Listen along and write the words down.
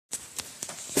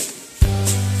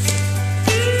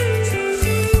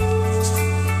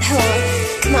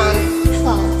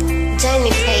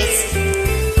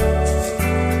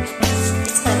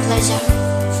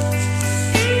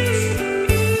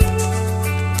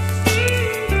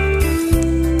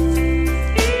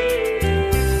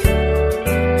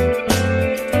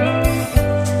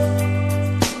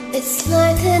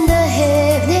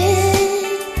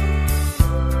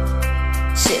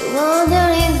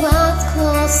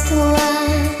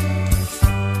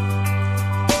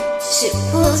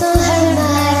put on her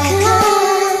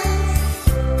makeup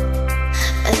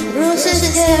and brushes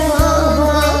her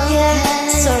one hair.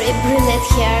 Sorry, brunette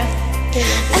hair.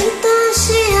 And then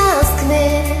she asked me,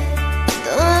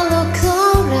 do I look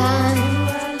alright?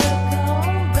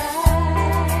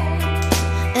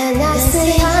 And I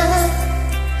say,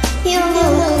 you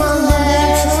look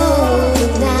wonderful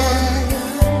tonight.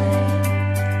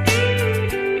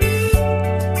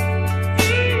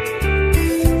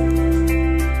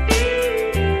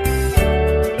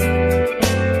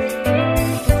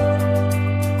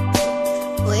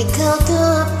 We go to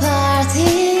a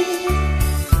party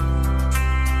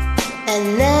and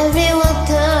everyone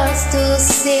turns to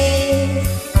see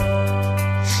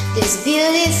this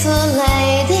beautiful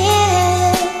lady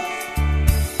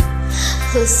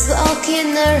who's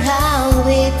walking around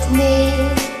with me.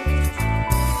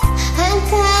 And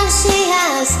then she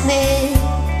asked me,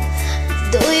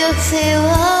 do you feel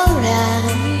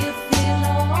alright?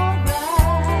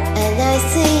 And I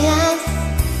say yes,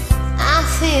 I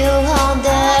feel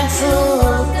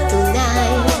wonderful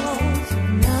tonight.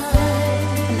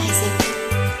 Amazing.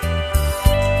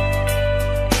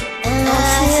 And I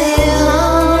feel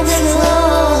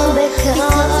wonderful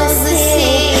because I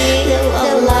see the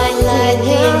light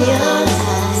in your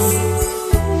eyes.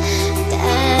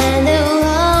 And the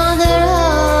wonder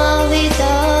of it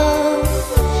all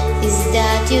is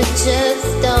that you just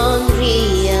don't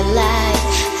realize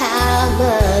how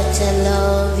much I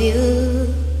love you.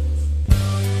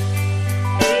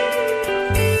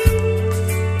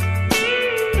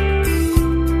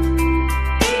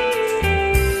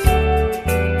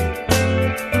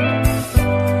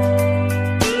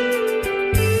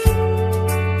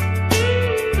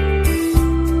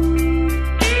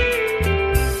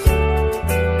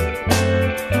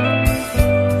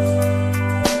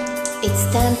 It's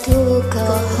time to go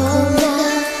home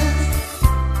now,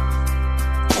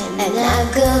 and I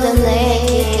got a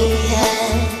naked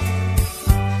hand.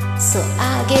 So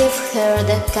I give her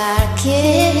the car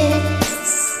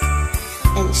keys,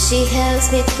 and she helps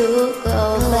me to go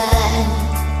back.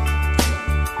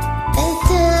 And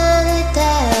then I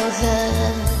tell her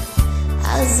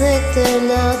I'll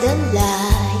turn out the light.